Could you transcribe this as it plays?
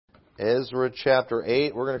Ezra chapter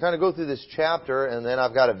 8. We're going to kind of go through this chapter, and then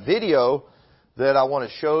I've got a video that I want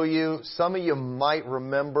to show you. Some of you might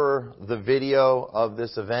remember the video of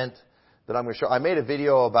this event that I'm going to show. I made a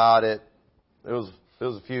video about it. It was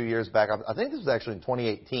a few years back. I think this was actually in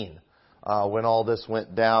 2018 when all this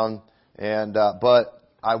went down. But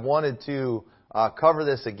I wanted to cover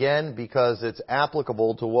this again because it's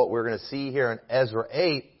applicable to what we're going to see here in Ezra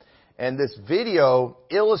 8. And this video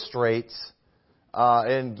illustrates,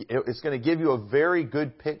 and it's going to give you a very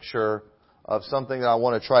good picture of something that I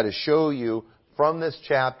want to try to show you from this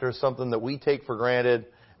chapter, something that we take for granted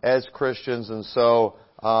as Christians. And so,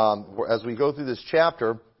 as we go through this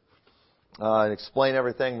chapter and explain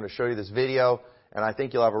everything, I'm going to show you this video, and I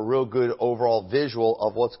think you'll have a real good overall visual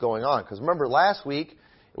of what's going on. Because remember, last week,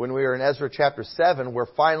 when we were in Ezra chapter 7,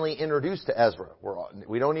 we're finally introduced to Ezra.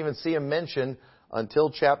 We don't even see him mentioned until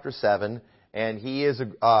chapter 7, and he is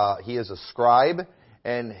a scribe,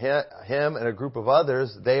 and him and a group of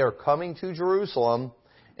others, they are coming to Jerusalem,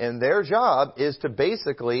 and their job is to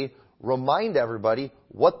basically remind everybody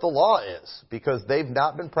what the law is, because they've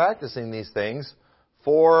not been practicing these things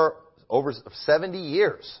for over 70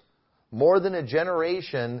 years. More than a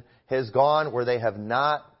generation has gone where they have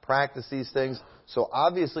not practiced these things, so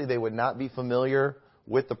obviously they would not be familiar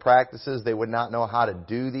with the practices. They would not know how to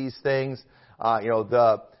do these things.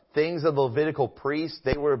 The things of the Levitical priests,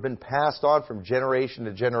 they would have been passed on from generation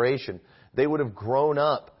to generation. They would have grown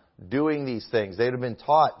up doing these things. They would have been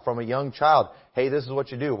taught from a young child, hey, this is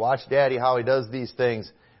what you do. Watch Daddy how he does these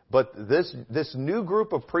things. But this new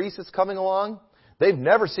group of priests that's coming along, they've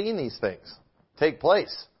never seen these things take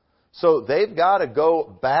place. So they've got to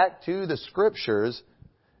go back to the Scriptures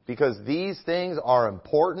because these things are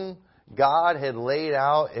important. God had laid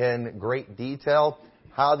out in great detail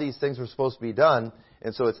how these things were supposed to be done.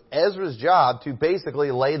 And so it's Ezra's job to basically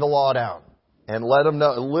lay the law down and let them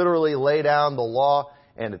know, literally lay down the law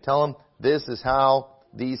and to tell them this is how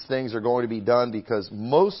these things are going to be done, because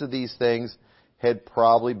most of these things had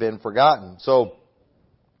probably been forgotten. So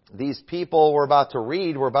these people we're about to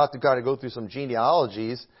read, we're about to kind of go through some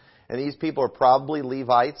genealogies, and these people are probably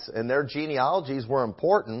Levites, and their genealogies were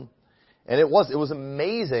important. And it was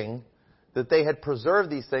amazing that they had preserved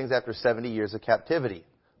these things after 70 years of captivity.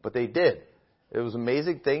 But they did. It was an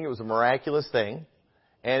amazing thing. It was a miraculous thing.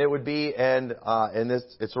 And it would be, and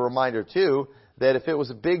it's a reminder too, that if it was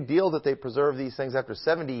a big deal that they preserved these things after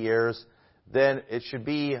 70 years, then it should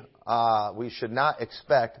be, we should not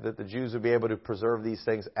expect that the Jews would be able to preserve these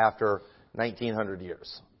things after 1900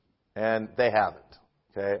 years. And they haven't.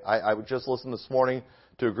 Okay? I would just listen this morning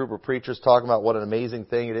to a group of preachers talking about what an amazing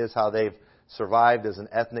thing it is, how they've survived as an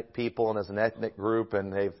ethnic people and as an ethnic group,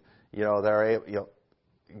 and they've,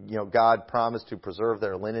 God promised to preserve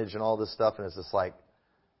their lineage and all this stuff, and it's just like,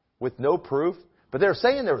 with no proof. But they're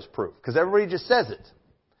saying there was proof, because everybody just says it.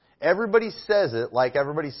 Everybody says it like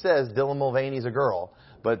everybody says Dylan Mulvaney's a girl.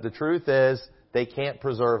 But the truth is, they can't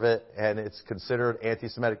preserve it, and it's considered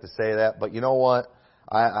anti-Semitic to say that. But you know what?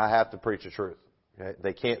 I have to preach the truth.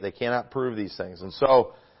 Okay? They cannot prove these things. And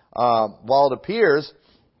so, while it appears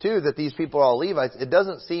too that these people are all Levites, it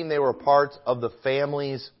doesn't seem they were parts of the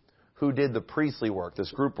families who did the priestly work,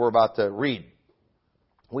 this group we're about to read.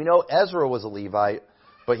 We know Ezra was a Levite,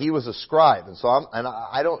 but he was a scribe. And so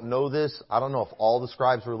I don't know this. I don't know if all the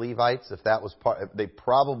scribes were Levites, if that was part, they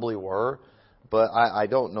probably were, but I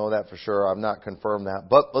don't know that for sure. I'm not confirmed that.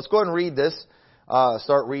 But let's go ahead and read this.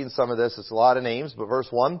 Start reading some of this. It's a lot of names, but verse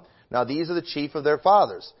 1. Now these are the chief of their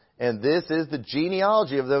fathers, and this is the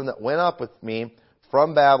genealogy of them that went up with me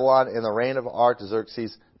from Babylon in the reign of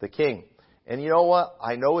Artaxerxes the king. And you know what?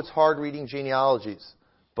 I know it's hard reading genealogies,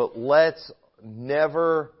 but let's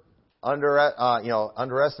never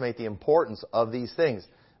underestimate the importance of these things.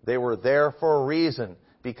 They were there for a reason,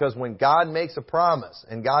 because when God makes a promise,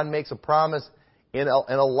 and God makes a promise in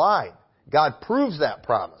a line, God proves that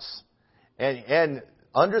promise. And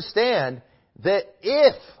understand that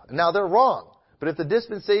now they're wrong, but if the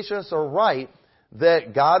dispensationalists are right,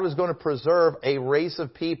 that God was going to preserve a race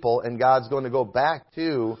of people, and God's going to go back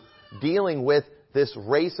to dealing with this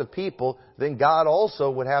race of people, then God also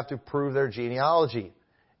would have to prove their genealogy.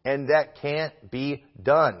 And that can't be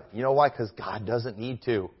done. You know why? Because God doesn't need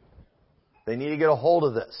to. They need to get a hold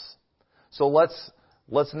of this. So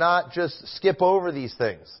let's not just skip over these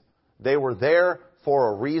things. They were there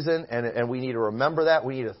for a reason, and we need to remember that.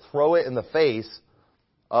 We need to throw it in the face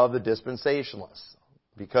of the dispensationalists,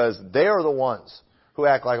 because they are the ones who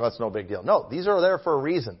act like that's no big deal. No, these are there for a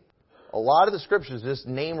reason. A lot of the Scriptures is just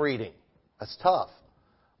name reading. That's tough.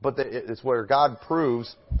 But it's where God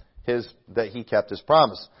proves that He kept His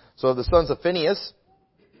promise. So the sons of Phinehas,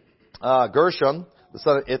 Gershom, The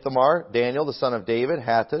son of Ithamar, Daniel, the son of David,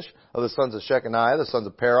 Hattush, of the sons of Shechaniah, the sons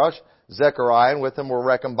of Parosh, Zechariah, and with them were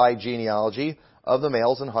reckoned by genealogy of the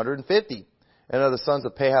males 150. And of the sons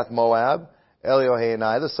of Pahath Moab,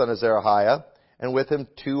 Eliohanai, the son of Zerahiah, and with him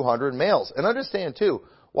 200 males. And understand too,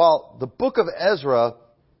 while the book of Ezra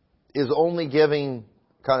is only giving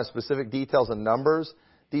kind of specific details and numbers,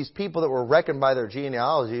 these people that were reckoned by their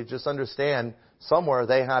genealogy, just understand somewhere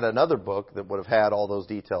they had another book that would have had all those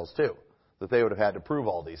details too, that they would have had to prove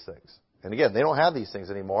all these things. And again, they don't have these things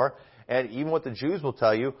anymore. And even what the Jews will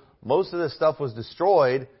tell you, most of this stuff was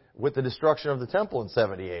destroyed with the destruction of the temple in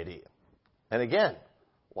 70 AD. And again,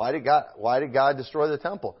 why did God destroy the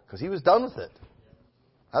temple? Because He was done with it.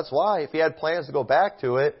 That's why. If He had plans to go back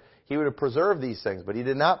to it, He would have preserved these things. But He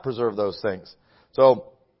did not preserve those things.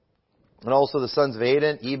 So, and also the sons of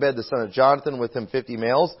Aden, Ebed, the son of Jonathan, with him 50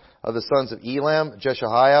 males. Of the sons of Elam,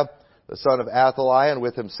 Jeshahiah, the son of Athaliah, and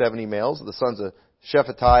with him 70 males. Of the sons of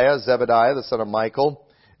Shephatiah, Zebediah, the son of Michael,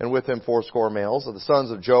 and with him 80 males. Of the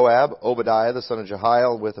sons of Joab, Obadiah, the son of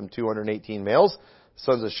Jehiel, and with him 218 males. The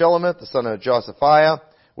sons of Shelomith, the son of Josaphiah,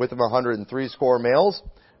 with him 103 males.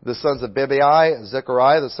 The sons of Bebai,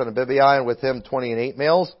 Zechariah, the son of Bebai, and with him 28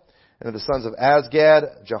 males. And of the sons of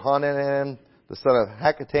Azgad, Johanan, the son of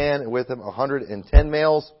Hakatan, and with him 110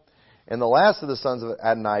 males. And the last of the sons of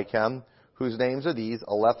Adoniram, whose names are these,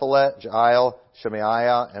 Alephalet, Jael,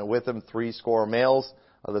 Shemaiah, and with him 80 males.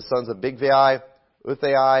 Of the sons of Bigvai,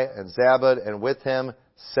 Uthai, and Zabad, and with him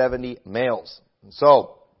 70 males. And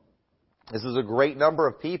so, this is a great number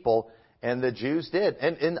of people, and the Jews did.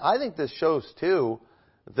 And I think this shows too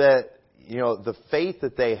that, the faith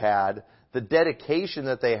that they had, the dedication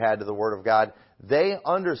that they had to the Word of God, they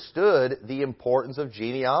understood the importance of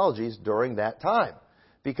genealogies during that time.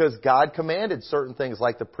 Because God commanded certain things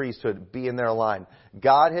like the priesthood be in their line.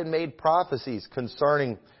 God had made prophecies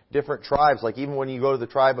concerning different tribes, like even when you go to the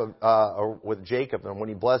tribe of, with Jacob and when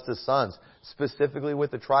He blessed his sons, specifically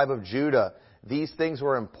with the tribe of Judah, these things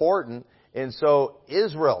were important. And so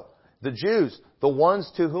Israel, the Jews, the ones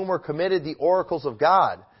to whom were committed the oracles of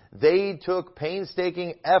God, they took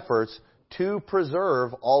painstaking efforts to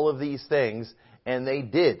preserve all of these things, and they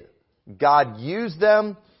did. God used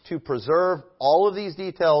them to preserve all of these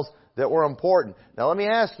details that were important. Now let me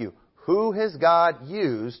ask you, who has God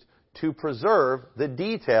used to preserve the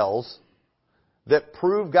details that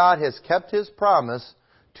prove God has kept His promise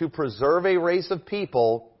to preserve a race of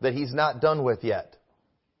people that He's not done with yet?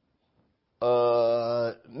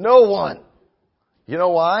 No one. You know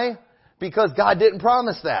why? Because God didn't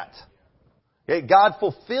promise that. Okay? God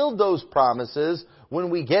fulfilled those promises when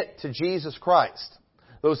we get to Jesus Christ.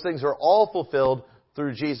 Those things are all fulfilled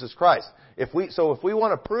through Jesus Christ. If we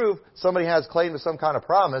want to prove somebody has claim to some kind of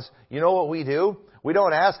promise, you know what we do? We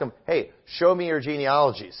don't ask them, hey, show me your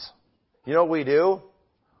genealogies. You know what we do?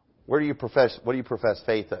 What do you profess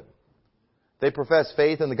faith in? They profess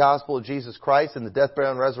faith in the gospel of Jesus Christ, in the death,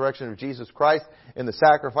 burial, and resurrection of Jesus Christ, in the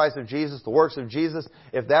sacrifice of Jesus, the works of Jesus.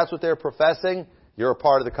 If that's what they're professing, you're a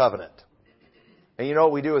part of the covenant. And you know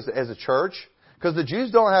what we do as a church? Because the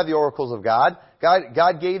Jews don't have the oracles of God.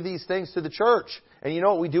 God gave these things to the church. And you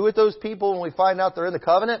know what we do with those people when we find out they're in the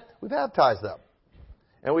covenant? We baptize them.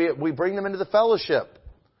 And we bring them into the fellowship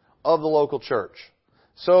of the local church.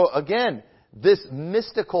 So again, this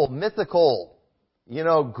mythical,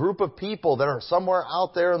 group of people that are somewhere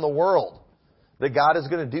out there in the world that God is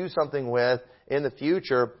going to do something with in the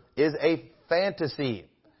future is a fantasy.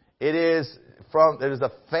 It is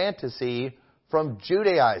a fantasy from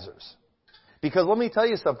Judaizers. Because let me tell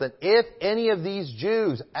you something. If any of these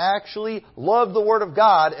Jews actually loved the Word of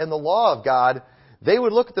God and the law of God, they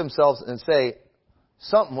would look at themselves and say,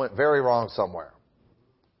 something went very wrong somewhere.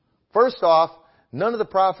 First off, none of the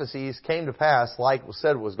prophecies came to pass like was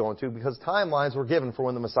said it was going to, because timelines were given for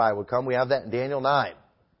when the Messiah would come. We have that in Daniel 9.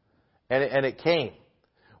 And it came.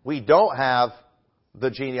 We don't have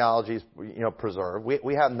the genealogies, preserved.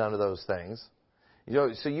 We have none of those things.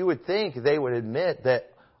 So you would think they would admit that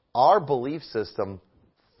our belief system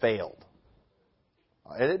failed.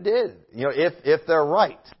 And it did. If they're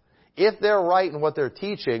right. If they're right in what they're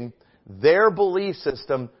teaching, their belief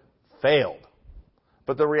system failed.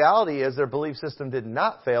 But the reality is their belief system did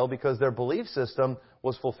not fail because their belief system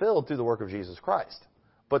was fulfilled through the work of Jesus Christ.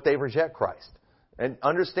 But they reject Christ. And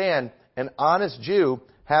understand, an honest Jew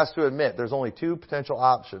has to admit there's only two potential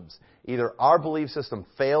options. Either our belief system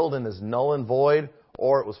failed and is null and void,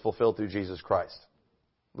 or it was fulfilled through Jesus Christ.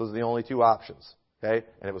 Those are the only two options. Okay?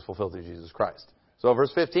 And it was fulfilled through Jesus Christ. So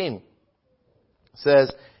verse 15 says,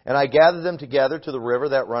 "And I gathered them together to the river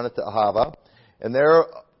that runneth to Ahava, and there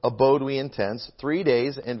abode we in tents 3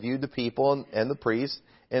 days, and viewed the people and the priests,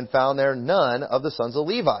 and found there none of the sons of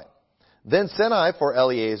Levi. Then sent I for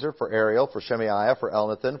Eleazar, for Ariel, for Shemaiah, for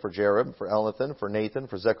Elnathan, for Jerib, for Elnathan, for Nathan,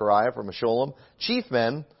 for Zechariah, for Meshullam, chief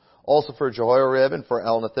men, also for Jehoiarib and for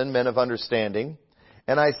Elnathan, men of understanding.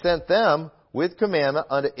 And I sent them with commandment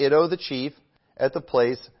unto Iddo the chief at the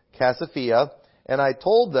place Cassiphia, and I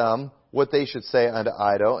told them what they should say unto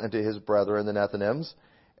Iddo and to his brethren the Nethinims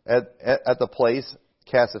at the place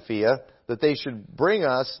Cassiphia, that they should bring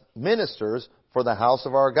us ministers for the house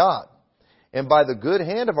of our God. And by the good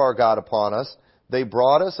hand of our God upon us, they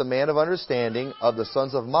brought us a man of understanding of the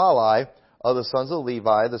sons of Malai, of the sons of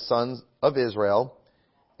Levi, the sons of Israel,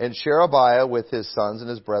 and Sherebiah with his sons and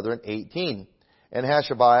his brethren 18. And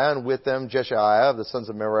Hashabiah, and with them Jeshaiah of the sons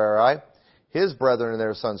of Merari, his brethren and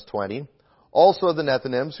their sons 20. Also of the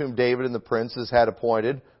Nethinims, whom David and the princes had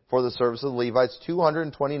appointed for the service of the Levites,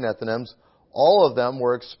 220 Nethinims. All of them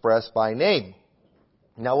were expressed by name.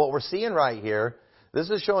 Now what we're seeing right here, this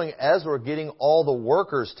is showing Ezra getting all the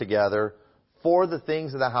workers together for the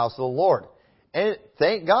things of the house of the Lord. And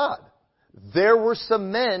thank God, there were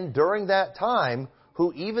some men during that time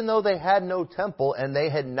who, even though they had no temple and they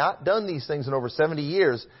had not done these things in over 70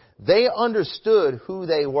 years, they understood who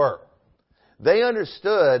they were. They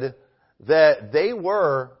understood that they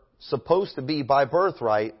were supposed to be, by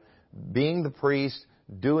birthright, being the priest,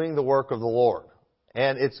 doing the work of the Lord.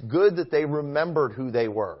 And it's good that they remembered who they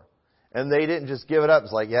were. And they didn't just give it up.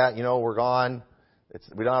 It's like, yeah, we're gone.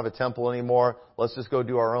 We don't have a temple anymore. Let's just go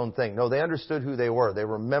do our own thing. No, they understood who they were. They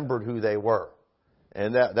remembered who they were.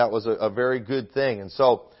 And that was a very good thing. And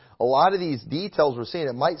so a lot of these details we're seeing,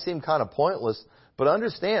 it might seem kind of pointless, but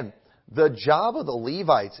understand, the job of the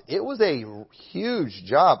Levites, it was a huge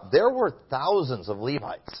job. There were thousands of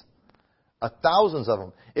Levites. Thousands of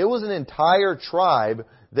them. It was an entire tribe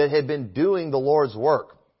that had been doing the Lord's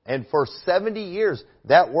work. And for 70 years,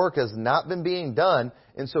 that work has not been being done.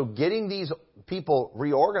 And so getting these people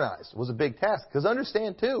reorganized was a big task. Because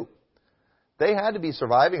understand, too, they had to be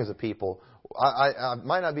surviving as a people. I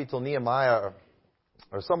might not be till Nehemiah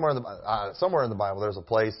or somewhere in the Bible, there's a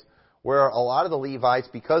place where a lot of the Levites,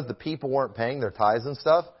 because the people weren't paying their tithes and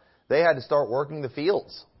stuff, they had to start working the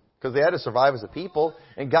fields because they had to survive as a people.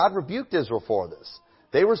 And God rebuked Israel for this.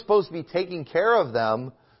 They were supposed to be taking care of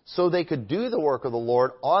them so they could do the work of the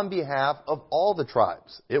Lord on behalf of all the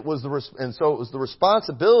tribes. So it was the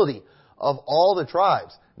responsibility of all the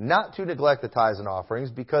tribes not to neglect the tithes and offerings,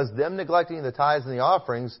 because them neglecting the tithes and the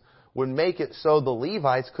offerings would make it so the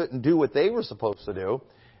Levites couldn't do what they were supposed to do.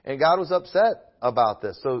 And God was upset about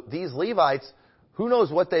this. So these Levites, who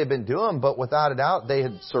knows what they had been doing, but without a doubt, they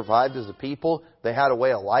had survived as a people. They had a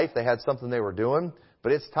way of life. They had something they were doing.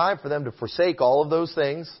 But it's time for them to forsake all of those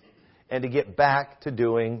things and to get back to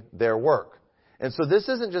doing their work. And so this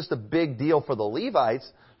isn't just a big deal for the Levites,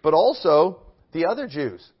 but also the other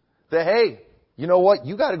Jews. That, hey, you know what?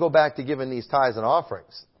 You got to go back to giving these tithes and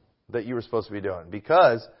offerings that you were supposed to be doing.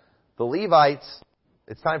 Because the Levites,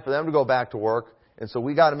 it's time for them to go back to work. And so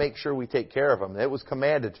we got to make sure we take care of them. It was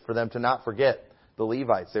commanded for them to not forget the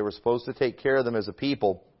Levites. They were supposed to take care of them as a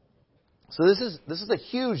people. So this is a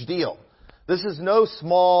huge deal. This is no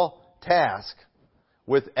small task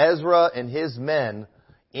with Ezra and his men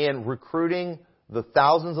in recruiting the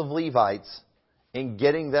thousands of Levites and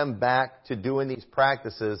getting them back to doing these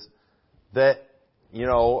practices that,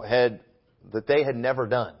 that they had never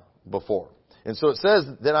done before. And so it says,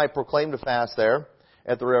 then I proclaimed a fast there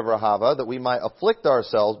at the river Ahava, that we might afflict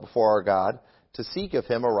ourselves before our God to seek of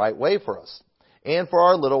Him a right way for us, and for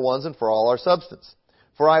our little ones and for all our substance.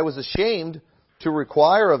 For I was ashamed to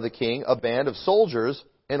require of the king a band of soldiers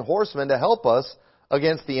and horsemen to help us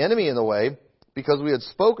against the enemy in the way, because we had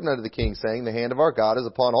spoken unto the king, saying, the hand of our God is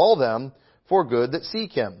upon all them for good that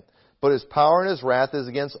seek Him, but His power and His wrath is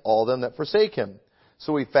against all them that forsake Him.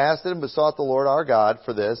 So we fasted and besought the Lord our God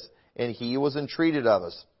for this, and He was entreated of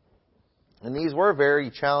us. And these were very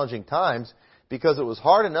challenging times, because it was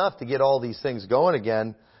hard enough to get all these things going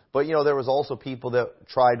again, but there was also people that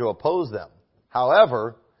tried to oppose them.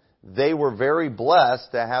 However, they were very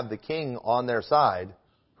blessed to have the king on their side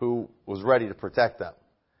who was ready to protect them,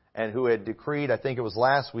 and who had decreed, I think it was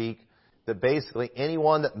last week, that basically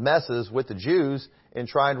anyone that messes with the Jews in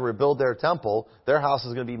trying to rebuild their temple, their house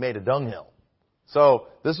is going to be made a dunghill. So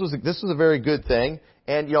this was a very good thing.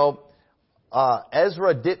 And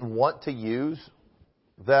Ezra didn't want to use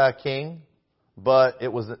the king, but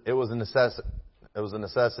it was a necessity. It was a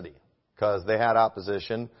necessity because they had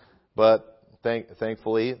opposition. But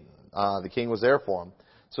thankfully, the king was there for him.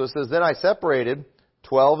 So it says, then I separated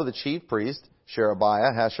 12 of the chief priests,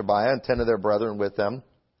 Sherebiah, Hashabiah, and 10 of their brethren with them,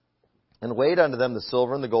 and weighed unto them the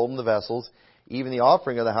silver and the gold and the vessels, even the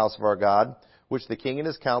offering of the house of our God, which the king and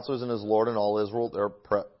his counselors and his lord and all Israel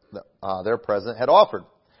their president had offered.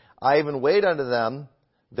 I even weighed unto them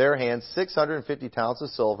their hands 650 talents of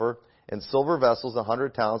silver, and silver vessels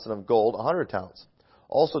 100 talents, and of gold 100 talents.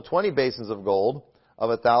 Also 20 basins of gold of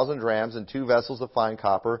 1,000 drams, and 2 vessels of fine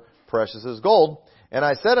copper, precious as gold. And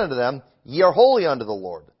I said unto them, Ye are holy unto the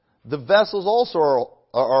Lord. The vessels also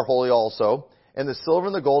are holy also, and the silver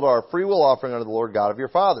and the gold are a freewill offering unto the Lord God of your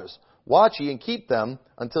fathers. Watch ye and keep them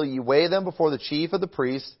until ye weigh them before the chief of the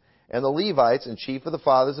priests and the Levites and chief of the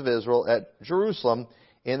fathers of Israel at Jerusalem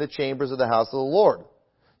in the chambers of the house of the Lord.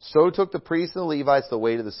 So took the priests and the Levites the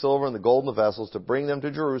weight of the silver and the gold and the vessels to bring them to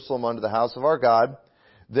Jerusalem unto the house of our God.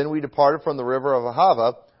 Then we departed from the river of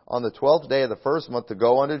Ahava on the 12th day of the first month to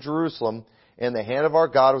go unto Jerusalem, and the hand of our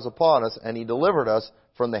God was upon us, and he delivered us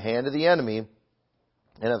from the hand of the enemy,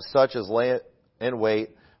 and of such as lay in wait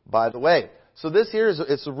by the way. So this here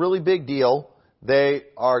it's a really big deal. They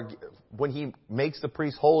are, when he makes the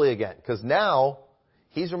priests holy again, because now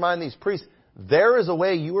he's reminding these priests, there is a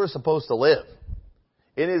way you are supposed to live.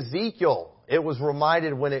 In Ezekiel, it was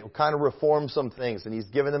reminded when it kind of reformed some things, and he's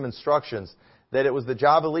given them instructions that it was the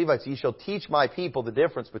job of the Levites. Ye shall teach my people the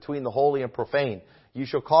difference between the holy and profane. You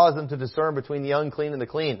shall cause them to discern between the unclean and the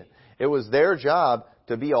clean. It was their job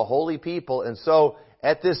to be a holy people. And so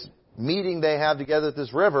at this meeting they have together at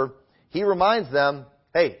this river, he reminds them,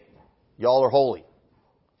 hey, y'all are holy.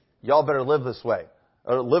 Y'all better live this way,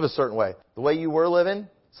 or live a certain way. The way you were living,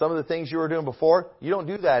 some of the things you were doing before, you don't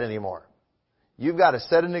do that anymore. You've got to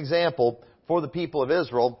set an example for the people of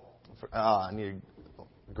Israel. I need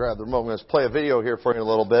to grab the remote. I'm going to play a video here for you in a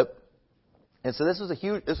little bit. And so this was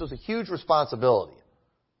a huge responsibility.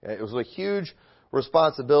 It was a huge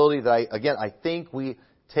responsibility that I think we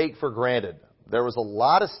take for granted. There was a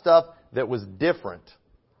lot of stuff that was different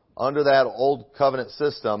under that old covenant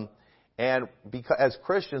system, and because as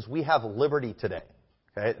Christians we have liberty today.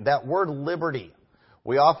 Okay? That word liberty,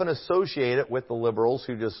 we often associate it with the liberals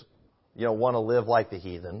who just want to live like the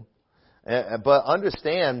heathen. But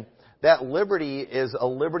understand that liberty is a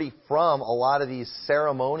liberty from a lot of these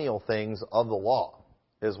ceremonial things of the law,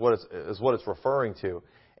 is what it's referring to.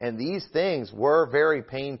 And these things were very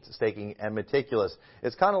painstaking and meticulous.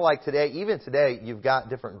 It's kind of like today, even today, you've got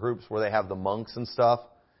different groups where they have the monks and stuff,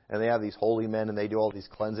 and they have these holy men, and they do all these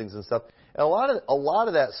cleansings and stuff. And a lot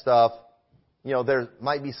of that stuff, there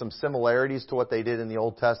might be some similarities to what they did in the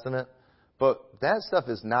Old Testament, but that stuff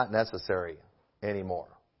is not necessary anymore.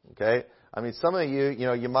 Okay? I mean, some of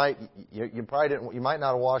you might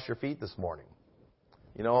not have washed your feet this morning.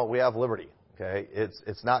 You know what? We have liberty. Okay?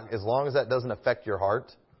 It's not, as long as that doesn't affect your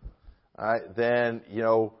heart, all right, then,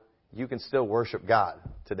 you can still worship God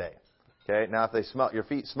today. Okay? Now, if your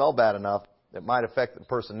feet smell bad enough, it might affect the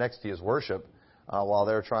person next to you's worship, while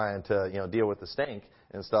they're trying to, deal with the stink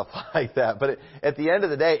and stuff like that. But at the end of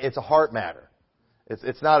the day, it's a heart matter.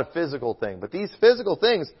 It's not a physical thing. But these physical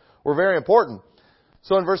things were very important.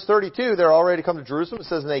 So in verse 32, they're all ready to come to Jerusalem. It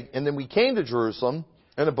says, and then we came to Jerusalem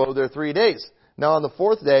and abode there 3 days. Now on the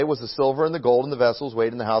 4th day was the silver and the gold and the vessels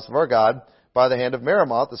weighed in the house of our God by the hand of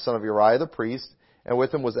Meremoth, the son of Uriah the priest. And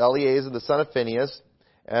with him was Eleazar the son of Phinehas.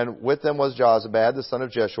 And with them was Jozabad the son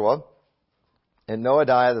of Jeshua. And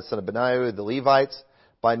Noadiah the son of Benaiah, the Levites,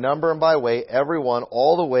 by number and by weight, every one,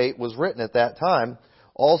 all the weight was written at that time.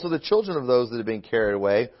 Also the children of those that had been carried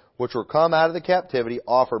away, which were come out of the captivity,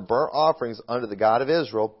 offered burnt offerings unto the God of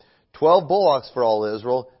Israel, 12 bullocks for all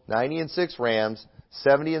Israel, 96 rams,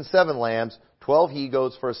 77 lambs, 12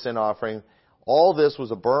 he-goats for a sin offering. All this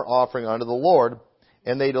was a burnt offering unto the Lord.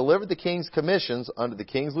 And they delivered the king's commissions unto the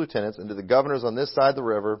king's lieutenants and to the governors on this side of the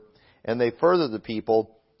river, and they furthered the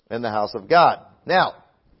people in the house of God. Now,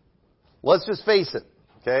 let's just face it,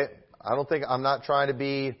 okay? I'm not trying to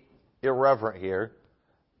be irreverent here.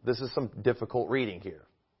 This is some difficult reading here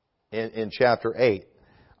in chapter 8.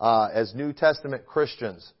 As New Testament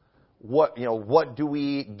Christians, what do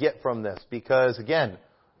we get from this? Because again,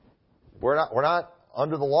 we're not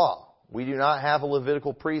under the law. We do not have a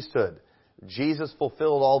Levitical priesthood. Jesus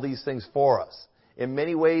fulfilled all these things for us. In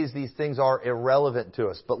many ways, these things are irrelevant to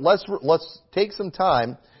us. But let's take some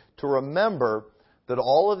time to remember that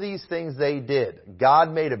all of these things they did,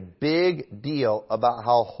 God made a big deal about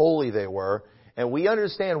how holy they were. And we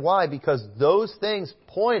understand why, because those things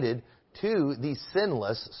pointed to the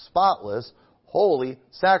sinless, spotless, holy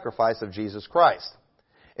sacrifice of Jesus Christ.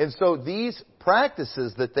 And so these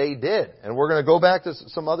practices that they did, and we're going to go back to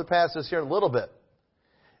some other passages here in a little bit,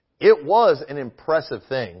 it was an impressive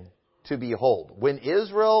thing to behold. When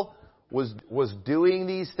Israel was doing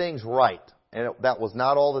these things right, and that was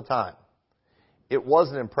not all the time, it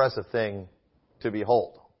was an impressive thing to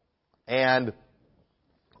behold. But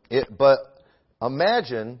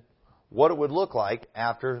Imagine what it would look like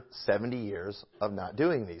after 70 years of not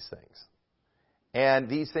doing these things. And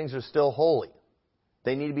these things are still holy.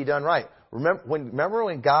 They need to be done right. Remember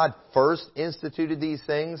when God first instituted these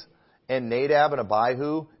things and Nadab and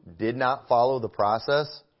Abihu did not follow the process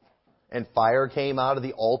and fire came out of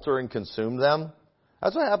the altar and consumed them?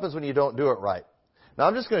 That's what happens when you don't do it right. Now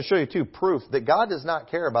I'm just going to show you proof that God does not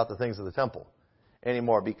care about the things of the temple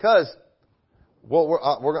anymore, because I'm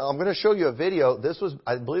going to show you a video.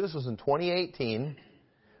 I believe this was in 2018.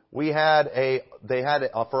 For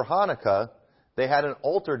Hanukkah, they had an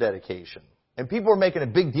altar dedication. And people were making a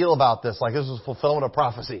big deal about this, like this was fulfillment of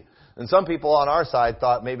prophecy. And some people on our side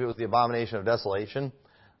thought maybe it was the abomination of desolation.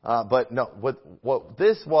 But no, what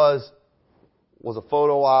this was a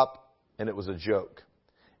photo op, and it was a joke.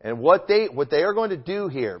 And what they are going to do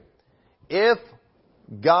here, if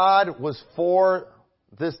God was for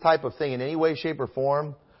this type of thing in any way, shape, or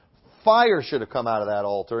form, fire should have come out of that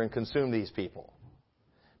altar and consumed these people.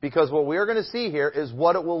 Because what we are going to see here is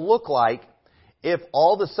what it will look like if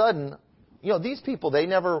all of a sudden, these people, they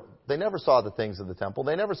never saw the things of the temple.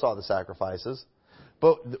 They never saw the sacrifices.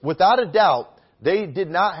 But without a doubt, they did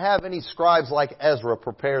not have any scribes like Ezra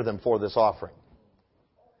prepare them for this offering.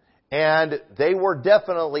 And they were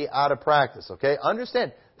definitely out of practice, okay?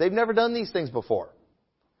 Understand, they've never done these things before.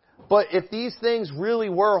 But if these things really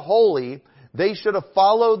were holy, they should have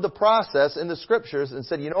followed the process in the Scriptures and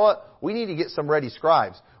said, you know what? We need to get some ready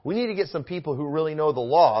scribes. We need to get some people who really know the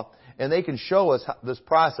law, and they can show us this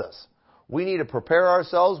process. We need to prepare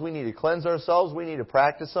ourselves. We need to cleanse ourselves. We need to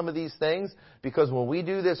practice some of these things, because when we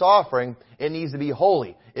do this offering, it needs to be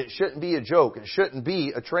holy. It shouldn't be a joke. It shouldn't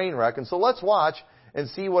be a train wreck. And so let's watch and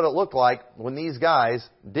see what it looked like when these guys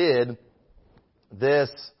did this,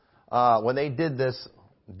 when they did this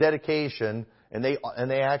dedication, and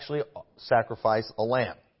they actually sacrificed a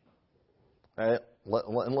lamb. Okay?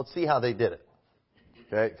 And let's see how they did it.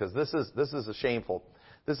 Okay? Because this is a shameful.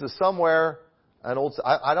 This is somewhere I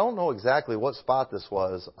don't know exactly what spot this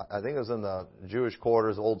was. I think it was in the Jewish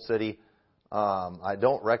quarters, Old City. I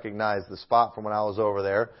don't recognize the spot from when I was over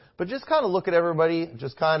there. But just kind of look at everybody,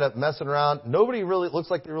 just kind of messing around. Nobody really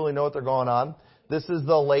looks like they really know what they're going on. This is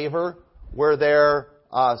the laver where they're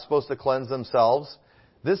supposed to cleanse themselves.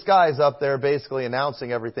 This guy's up there basically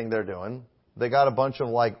announcing everything they're doing. They got a bunch of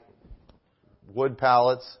wood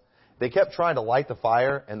pallets. They kept trying to light the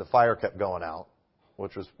fire, and the fire kept going out,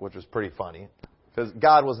 which was pretty funny, because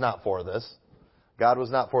God was not for this. God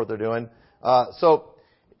was not for what they're doing.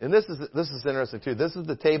 And this is interesting too. This is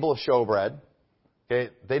the table of showbread.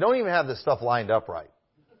 Okay, they don't even have this stuff lined up right,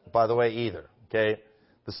 by the way, either. Okay,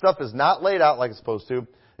 the stuff is not laid out like it's supposed to.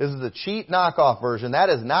 This is the cheap knockoff version. That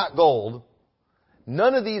is not gold.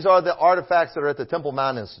 None of these are the artifacts that are at the Temple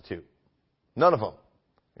Mount Institute. None of them.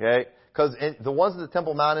 Okay? Because the ones at the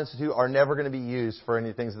Temple Mount Institute are never going to be used for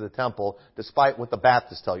any things of the temple, despite what the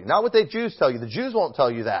Baptists tell you. Not what the Jews tell you. The Jews won't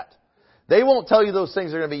tell you that. They won't tell you those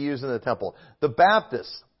things are going to be used in the temple. The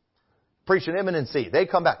Baptists preach an imminency. They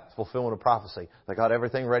come back. It's fulfillment of prophecy. They got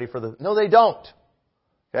everything ready for the... No, they don't.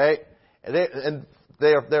 Okay?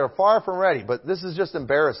 They're far from ready. But this is just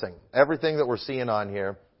embarrassing. Everything that we're seeing on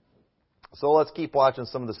here. So let's keep watching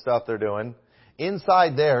some of the stuff they're doing.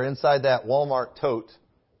 Inside that Walmart tote,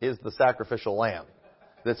 is the sacrificial lamb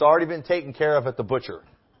that's already been taken care of at the butcher.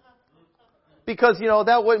 Because,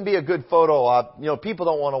 that wouldn't be a good photo op. People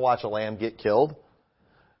don't want to watch a lamb get killed.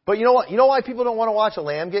 But you know what? You know why people don't want to watch a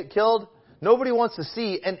lamb get killed? Nobody wants to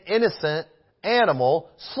see an innocent animal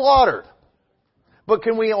slaughtered. But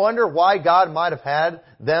can we wonder why God might have had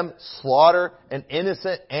them slaughter an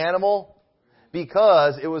innocent animal?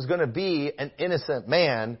 Because it was going to be an innocent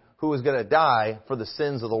man who was going to die for the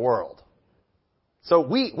sins of the world. So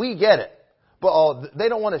we get it. But they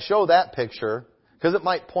don't want to show that picture because it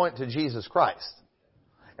might point to Jesus Christ.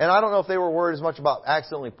 And I don't know if they were worried as much about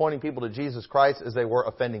accidentally pointing people to Jesus Christ as they were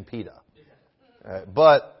offending PETA.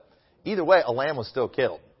 But either way, a lamb was still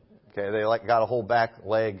killed. Okay, they got a whole back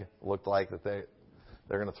leg, looked like that they're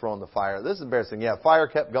going to throw in the fire. This is embarrassing. Yeah, fire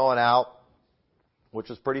kept going out, which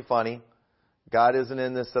was pretty funny. God isn't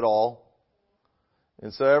in this at all.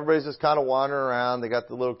 And so everybody's just kind of wandering around. They got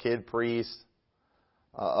the little kid priest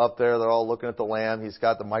up there. They're all looking at the lamb. He's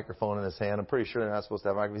got the microphone in his hand. I'm pretty sure they're not supposed to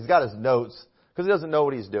have a microphone. He's got his notes because he doesn't know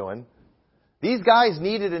what he's doing. These guys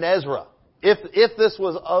needed an Ezra. If this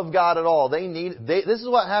was of God at all, this is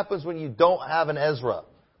what happens when you don't have an Ezra.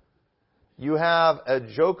 You have a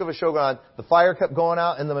joke of a show going on. The fire kept going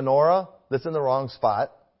out in the menorah that's in the wrong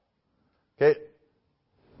spot. Okay.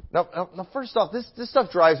 Now, first off, this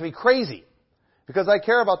stuff drives me crazy because I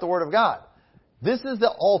care about the Word of God. This is the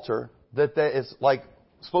altar that is like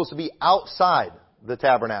supposed to be outside the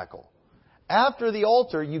tabernacle. After the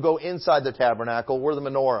altar, you go inside the tabernacle where the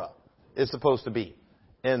menorah is supposed to be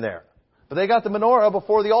in there. But they got the menorah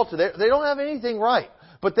before the altar. They don't have anything right.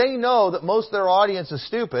 But they know that most of their audience is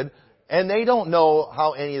stupid, and they don't know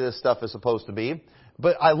how any of this stuff is supposed to be.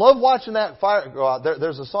 But I love watching that fire go out.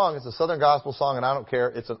 There's a song. It's a Southern gospel song, and I don't care.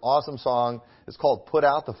 It's an awesome song. It's called "Put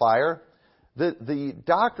Out the Fire." The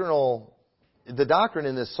doctrine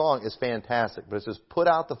in this song is fantastic. But it says, "Put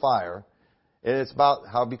out the fire." And it's about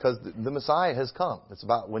how, because the Messiah has come. It's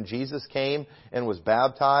about when Jesus came and was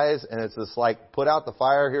baptized, and it's this like, put out the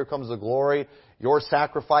fire, here comes the glory. Your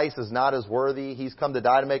sacrifice is not as worthy. He's come to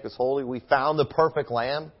die to make us holy. We found the perfect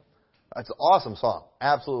Lamb. It's an awesome song.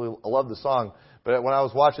 Absolutely, I love the song. But when I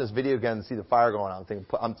was watching this video again and see the fire going on,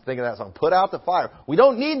 I'm thinking of that song, put out the fire. We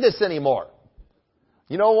don't need this anymore.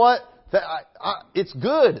 You know what? It's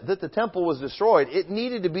good that the temple was destroyed. It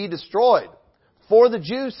needed to be destroyed for the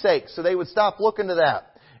Jews' sake, so they would stop looking to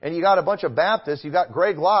that. And you got a bunch of Baptists, you got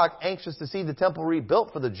Greg Locke, anxious to see the temple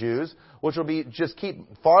rebuilt for the Jews, which will be just keep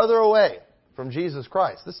farther away from Jesus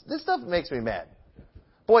Christ. This stuff makes me mad.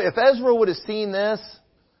 Boy, if Ezra would have seen this,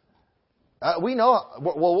 we know,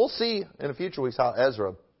 well, we'll see in a future weeks how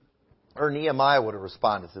Ezra or Nehemiah would have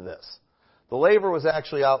responded to this. The laver was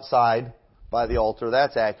actually outside by the altar.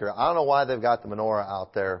 That's accurate. I don't know why they've got the menorah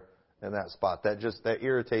out there in that spot. That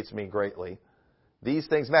irritates me greatly. These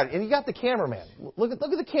things matter. And you got the cameraman. Look at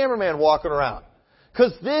the cameraman walking around.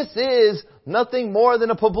 Because this is nothing more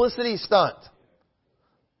than a publicity stunt.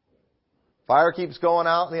 Fire keeps going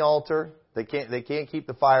out in the altar. They can't keep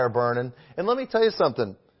the fire burning. And let me tell you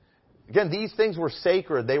something. Again, these things were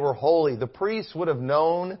sacred. They were holy. The priests would have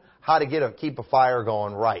known how to keep a fire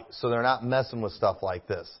going right. So they're not messing with stuff like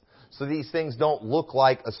this. So these things don't look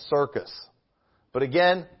like a circus. But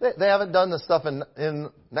again, they haven't done this stuff in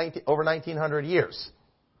over 1900 years.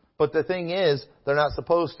 But the thing is, they're not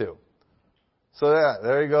supposed to. So yeah,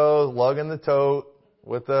 there you go, lugging the tote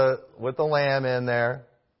with the lamb in there.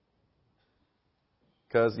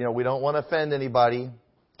 Because, we don't want to offend anybody.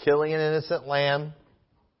 Killing an innocent lamb.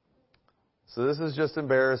 So this is just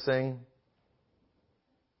embarrassing.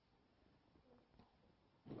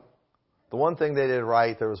 The one thing they did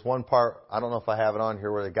right, there was one part, I don't know if I have it on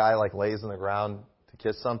here, where the guy lays on the ground to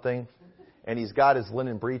kiss something, and he's got his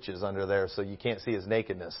linen breeches under there, so you can't see his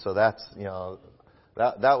nakedness. So that's,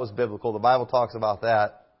 that was biblical. The Bible talks about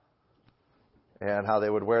that, and how they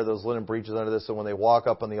would wear those linen breeches under this, so when they walk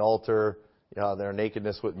up on the altar, their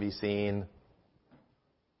nakedness wouldn't be seen.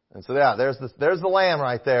 And so yeah, there's the lamb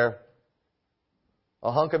right there.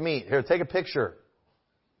 A hunk of meat. Here, take a picture.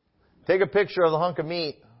 Take a picture of the hunk of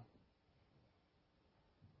meat.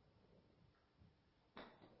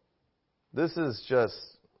 This is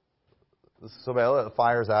so bad. Look, the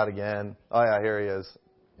fire's out again. Oh yeah, here he is,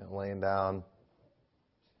 laying down.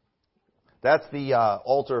 That's the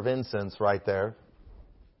altar of incense right there.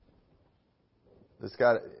 It's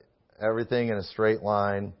got everything in a straight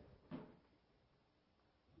line.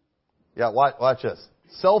 Yeah, watch this.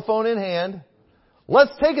 Cell phone in hand.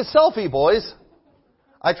 Let's take a selfie, boys.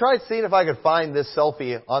 I tried seeing if I could find this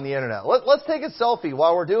selfie on the internet. Let's take a selfie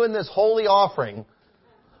while we're doing this holy offering.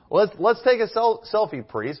 Let's take a selfie,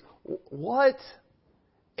 priest. What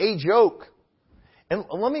a joke. And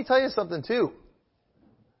let me tell you something too.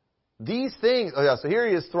 These things, so here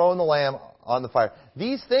he is throwing the lamb on the fire.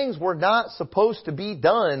 These things were not supposed to be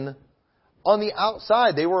done on the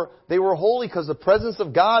outside. They were holy because the presence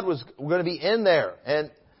of God was going to be in there.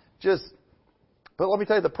 But let me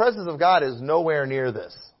tell you, the presence of God is nowhere near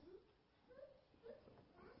this.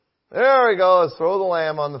 There we go. Let's throw the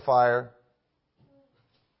lamb on the fire.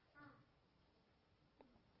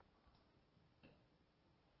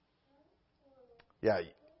 Yeah,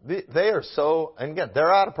 they are so, and again,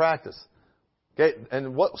 they're out of practice. Okay,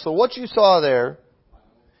 and what you saw there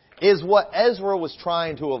is what Ezra was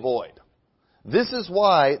trying to avoid. This is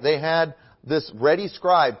why they had this ready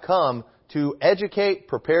scribe come to educate,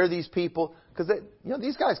 prepare these people, because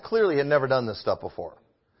these guys clearly had never done this stuff before.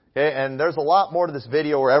 Okay, and there's a lot more to this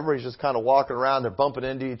video where everybody's just kind of walking around, they're bumping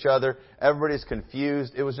into each other, everybody's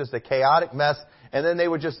confused. It was just a chaotic mess. And then they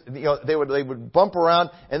would just, they would bump around,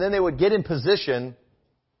 and then they would get in position,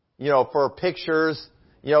 for pictures.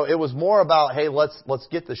 It was more about, hey, let's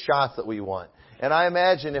get the shots that we want. And I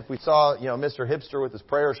imagine if we saw, Mr. Hipster with his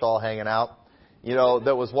prayer shawl hanging out,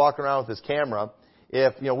 that was walking around with his camera,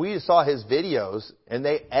 if, we saw his videos and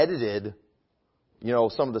they edited,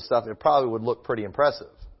 some of the stuff, it probably would look pretty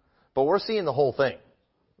impressive. But we're seeing the whole thing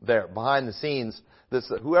there behind the scenes.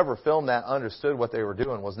 Whoever filmed that understood what they were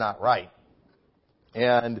doing was not right.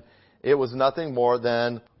 And it was nothing more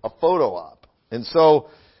than a photo op. And so,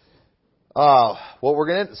 so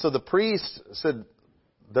the priest said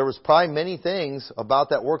there was probably many things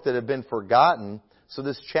about that work that had been forgotten. So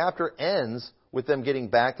this chapter ends with them getting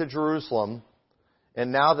back to Jerusalem.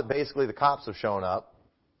 And now that basically the cops have shown up,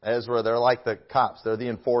 Ezra, they're like the cops. They're the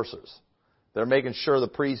enforcers. They're making sure the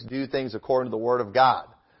priests do things according to the Word of God.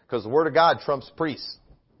 Because the Word of God trumps priests.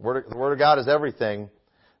 The Word of God is everything.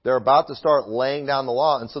 They're about to start laying down the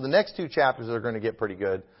law. And so the next two chapters are going to get pretty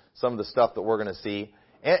good. Some of the stuff that we're going to see.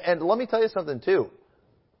 And let me tell you something too.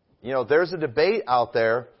 You know, there's a debate out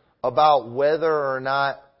there about whether or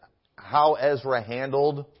not how Ezra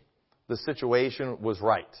handled the situation was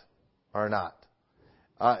right or not.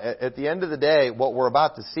 At the end of the day, what we're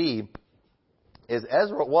about to see is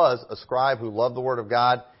Ezra was a scribe who loved the Word of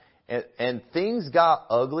God, and things got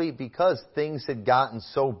ugly because things had gotten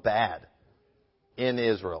so bad in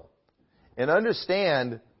Israel. And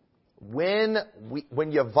understand, when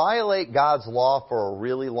you violate God's law for a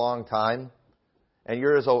really long time, and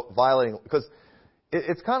you're just violating, because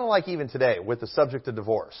it's kind of like even today with the subject of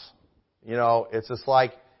divorce. You know, it's just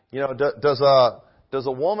like, you know, does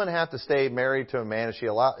a woman have to stay married to a man? Is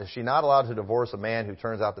she not allowed to divorce a man who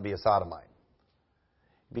turns out to be a sodomite?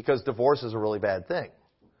 Because divorce is a really bad thing.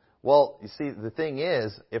 Well, you see, the thing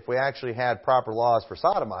is, if we actually had proper laws for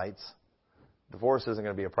sodomites, divorce isn't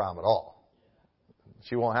going to be a problem at all.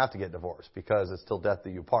 She won't have to get divorced because it's till death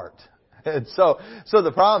do you part. And so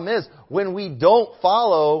the problem is, when we don't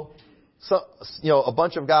follow a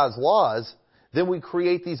bunch of God's laws, then we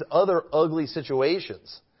create these other ugly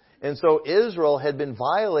situations. And so Israel had been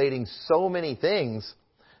violating so many things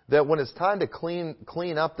that when it's time to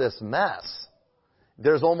clean up this mess,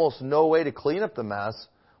 there's almost no way to clean up the mess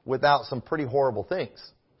without some pretty horrible things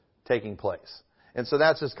taking place. And so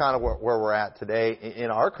that's just kind of where we're at today in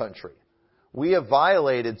our country. We have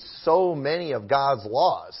violated so many of God's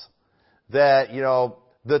laws that, you know,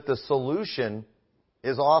 that the solution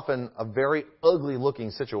is often a very ugly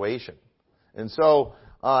looking situation. And so,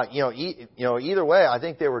 either way, I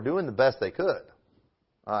think they were doing the best they could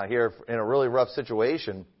here in a really rough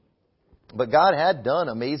situation. But God had done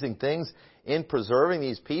amazing things in preserving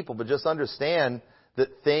these people. But just understand that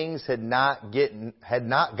things had not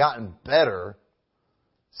gotten better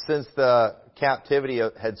since the captivity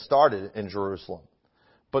had started in Jerusalem.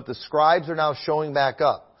 But the scribes are now showing back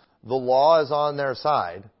up. The law is on their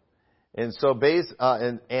side, and so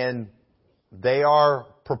and they are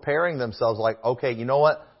preparing themselves like, okay, you know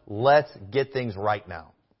what? Let's get things right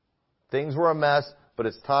now. Things were a mess, but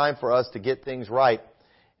it's time for us to get things right.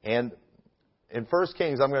 And in 1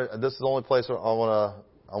 Kings, this is the only place I want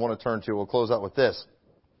to turn to. We'll close out with this.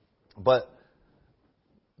 But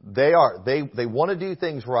they want to do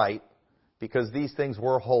things right because these things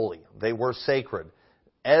were holy. They were sacred.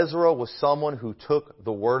 Ezra was someone who took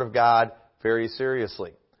the Word of God very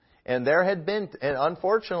seriously. And there had been, and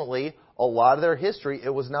unfortunately, a lot of their history,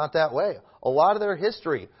 it was not that way. A lot of their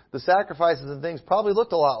history, the sacrifices and things probably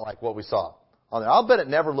looked a lot like what we saw on there. I'll bet it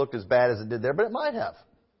never looked as bad as it did there, but it might have.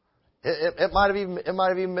 It might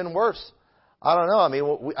have even been worse. I don't know. I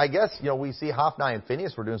mean, I guess, we see Hophni and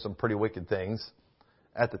Phinehas were doing some pretty wicked things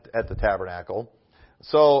at the tabernacle.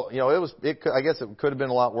 So, I guess it could have been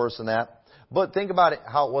a lot worse than that. But think about it,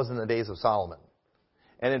 how it was in the days of Solomon.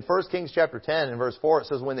 And in 1 Kings chapter 10 and verse 4, it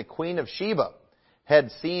says, when the queen of Sheba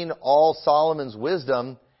had seen all Solomon's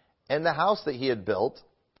wisdom and the house that he had built,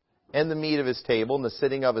 and the meat of his table, and the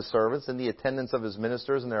sitting of his servants, and the attendance of his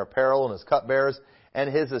ministers, and their apparel, and his cupbearers,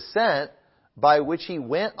 and his ascent, by which he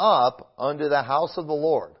went up unto the house of the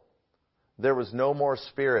Lord, there was no more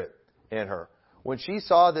spirit in her. When she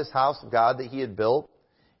saw this house of God that he had built,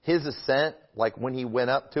 his ascent, like when he went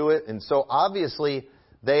up to it, and so obviously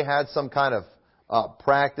they had some kind of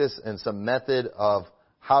practice and some method of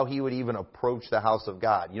how he would even approach the house of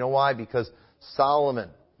God. You know why? Because Solomon,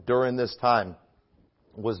 during this time,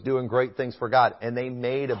 was doing great things for God, and they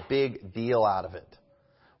made a big deal out of it.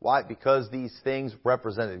 Why? Because these things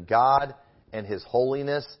represented God and His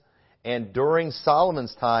holiness. And during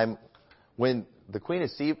Solomon's time, when the Queen of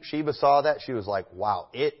Sheba saw that, she was like, wow.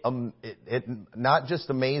 It not just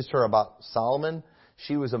amazed her about Solomon,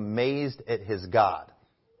 she was amazed at his God.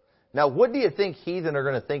 Now, what do you think heathen are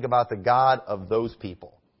going to think about the God of those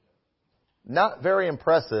people? Not very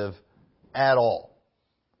impressive at all.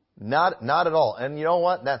 Not at all. And you know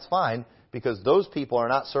what? That's fine, because those people are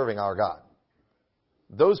not serving our God.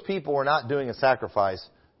 Those people are not doing a sacrifice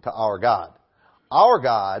to our God. Our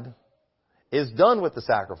God is done with the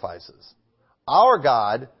sacrifices. Our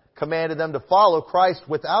God commanded them to follow Christ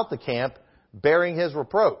without the camp, bearing His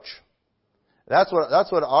reproach. That's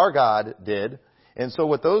what our God did. And so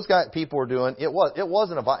what those people were doing, I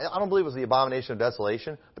don't believe it was the abomination of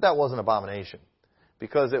desolation, but that was an abomination.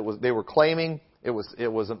 Because they were claiming it was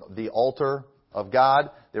the altar of God.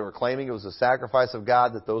 They were claiming it was the sacrifice of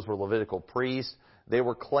God, that those were Levitical priests. They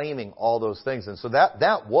were claiming all those things. And so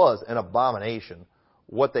that was an abomination,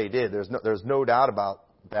 what they did. There's no doubt about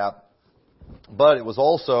that. But it was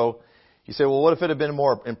also, you say, well, what if it had been a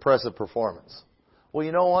more impressive performance? Well,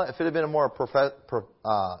 you know what? If it had been a more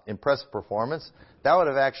impressive performance, that would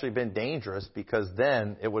have actually been dangerous, because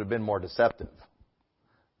then it would have been more deceptive.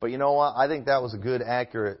 But you know what? I think that was a good,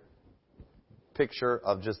 accurate picture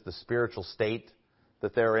of just the spiritual state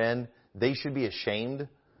that they're in. They should be ashamed.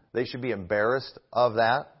 They should be embarrassed of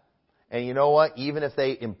that. And you know what? Even if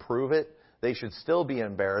they improve it, they should still be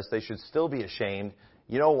embarrassed. They should still be ashamed.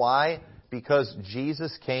 You know why? Because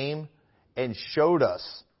Jesus came and showed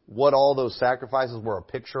us what all those sacrifices were a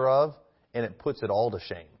picture of, and it puts it all to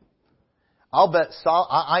shame. I'll bet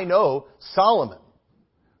I know Solomon,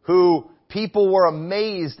 who people were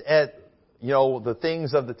amazed at, the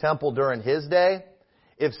things of the temple during his day.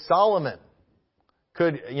 If Solomon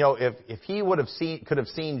could, if he could have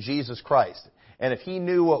seen Jesus Christ, and if he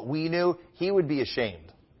knew what we knew, he would be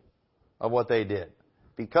ashamed of what they did.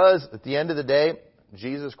 Because at the end of the day,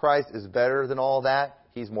 Jesus Christ is better than all that.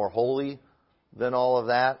 He's more holy than all of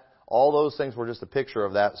that. All those things were just a picture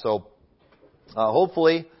of that. So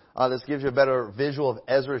hopefully this gives you a better visual of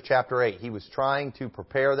Ezra chapter 8. He was trying to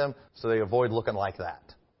prepare them so they avoid looking like that.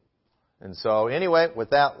 And so anyway,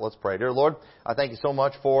 with that, let's pray. Dear Lord, I thank you so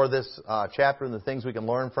much for this chapter and the things we can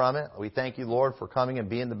learn from it. We thank you, Lord, for coming and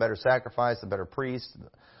being the better sacrifice, the better priest,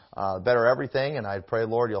 better everything. And I pray,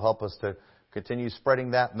 Lord, you'll help us to continue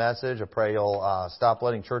spreading that message. I pray you'll stop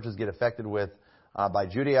letting churches get affected by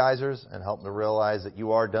Judaizers, and help them to realize that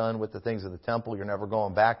you are done with the things of the temple. You're never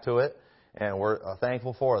going back to it. And we're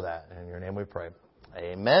thankful for that. In your name we pray.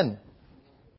 Amen.